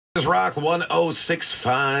It's Rock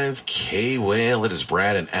 1065 K-Whale. It is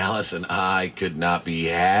Brad and Alice, and I could not be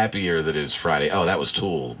happier that it's Friday. Oh, that was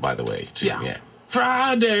Tool, by the way, too. Yeah.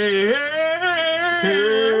 Friday.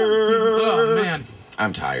 Oh, man.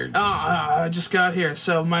 I'm tired. I just got here,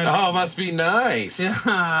 so my... Oh, must be nice.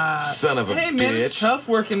 Yeah. Son of a Hey, bitch. man, it's tough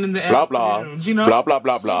working in the Blah, blah. afternoons, you know? Blah, blah,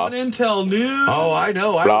 blah, blah. Sleeping until noon. Oh, I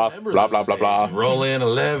know. I Blah, remember blah, those blah, blah, days. blah. Roll in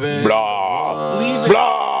 11. Blah. Leave it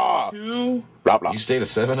Blah. 2. Blah, blah. You stayed at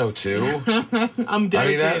 7:02? I'm I mean,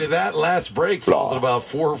 dedicated. that last break falls Blah. at about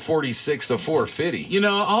 4:46 to 4:50. You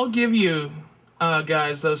know, I'll give you,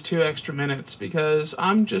 guys, those 2 extra minutes because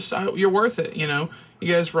you're worth it, you know?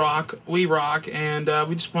 You guys rock, we rock, and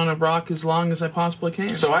we just want to rock as long as I possibly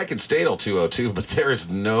can. So I could stay till 2:02, but there's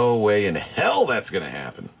no way in hell that's going to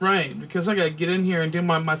happen. Right, because I got to get in here and do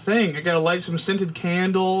my thing. I got to light some scented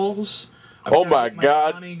candles. I've Oh gotta my get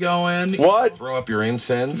God. money going. What? Throw up your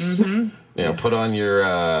incense. You know, put on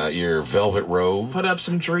your velvet robe. Put up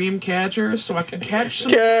some dream catchers so I can catch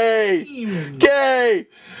some Gay! dreams. Gay!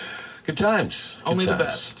 Good times. Good Only the times.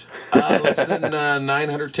 best. Less than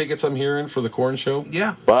 900 tickets I'm hearing for the Corn Show.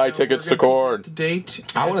 Yeah. Buy We're tickets gonna to Corn. keep it to date.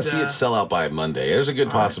 I want to see And, it sell out by Monday. There's a good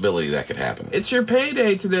possibility that could happen. It's your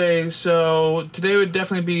payday today, so today would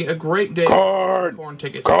definitely be a great day Corn! for corn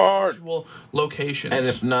tickets. Corn! Usual locations. And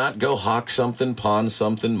if not, go hawk something, pawn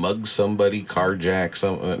something, mug somebody, carjack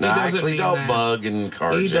something. No, doesn't actually, mean don't that. bug and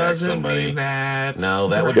carjack he doesn't somebody. mean that. No,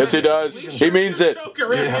 that would. Yes, he does. He means it. Joke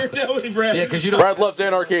around here, don't we, Brad? Yeah, because you don't. Brad loves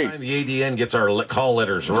anarchy. The ADN gets our call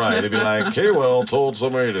letters right. It'd be like, okay, well, told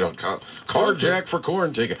somebody to carjack for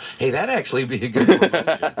corn ticket. Hey, that'd actually be a good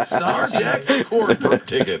promotion. Saucy, Carjack for corn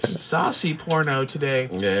tickets. saucy porno today.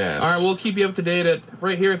 Yes. All right, we'll keep you up to date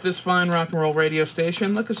right here at this fine rock and roll radio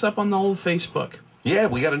station. Look us up on the old Facebook. Yeah,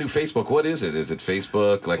 we got a new Facebook. What is it? Is it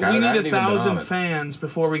Facebook? Like We need haven't even been on 1,000 it. fans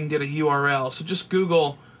before we can get a URL. So just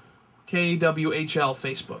Google KWHL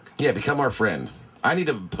Facebook. Yeah, become our friend. I need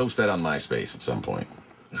to post that on MySpace at some point.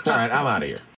 All right, I'm out of here.